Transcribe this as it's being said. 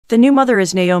The new mother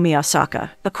is Naomi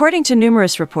Osaka. According to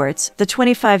numerous reports, the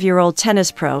 25-year-old tennis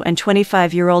pro and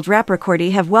 25-year-old rapper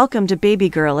Cordae have welcomed a baby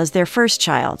girl as their first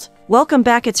child. Welcome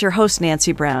back, it's your host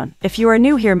Nancy Brown. If you are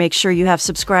new here, make sure you have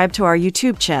subscribed to our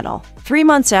YouTube channel. 3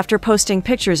 months after posting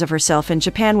pictures of herself in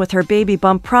Japan with her baby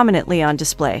bump prominently on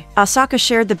display, Osaka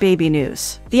shared the baby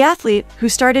news. The athlete, who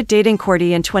started dating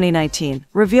Cordae in 2019,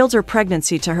 revealed her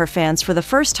pregnancy to her fans for the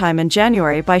first time in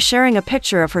January by sharing a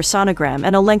picture of her sonogram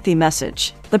and a lengthy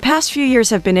message. The past few years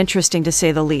have been interesting to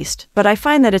say the least, but I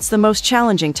find that it's the most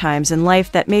challenging times in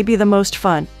life that may be the most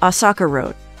fun, Osaka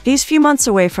wrote. These few months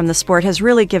away from the sport has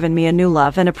really given me a new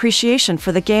love and appreciation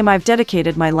for the game I've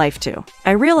dedicated my life to.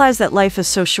 I realize that life is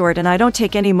so short and I don't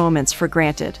take any moments for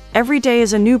granted. Every day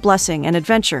is a new blessing and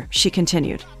adventure, she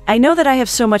continued. I know that I have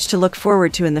so much to look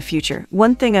forward to in the future.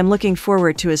 One thing I'm looking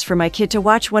forward to is for my kid to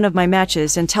watch one of my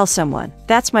matches and tell someone,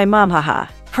 "That's my mom, haha."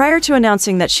 Prior to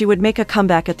announcing that she would make a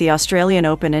comeback at the Australian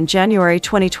Open in January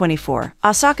 2024,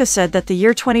 Osaka said that the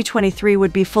year 2023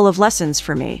 would be full of lessons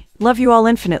for me. "Love you all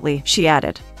infinitely," she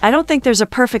added. "I don't think there's a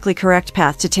perfectly correct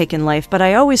path to take in life, but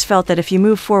I always felt that if you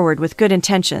move forward with good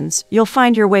intentions, you'll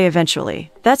find your way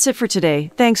eventually." That's it for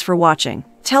today. Thanks for watching.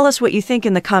 Tell us what you think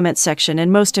in the comment section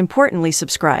and most importantly,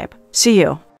 subscribe. See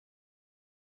you.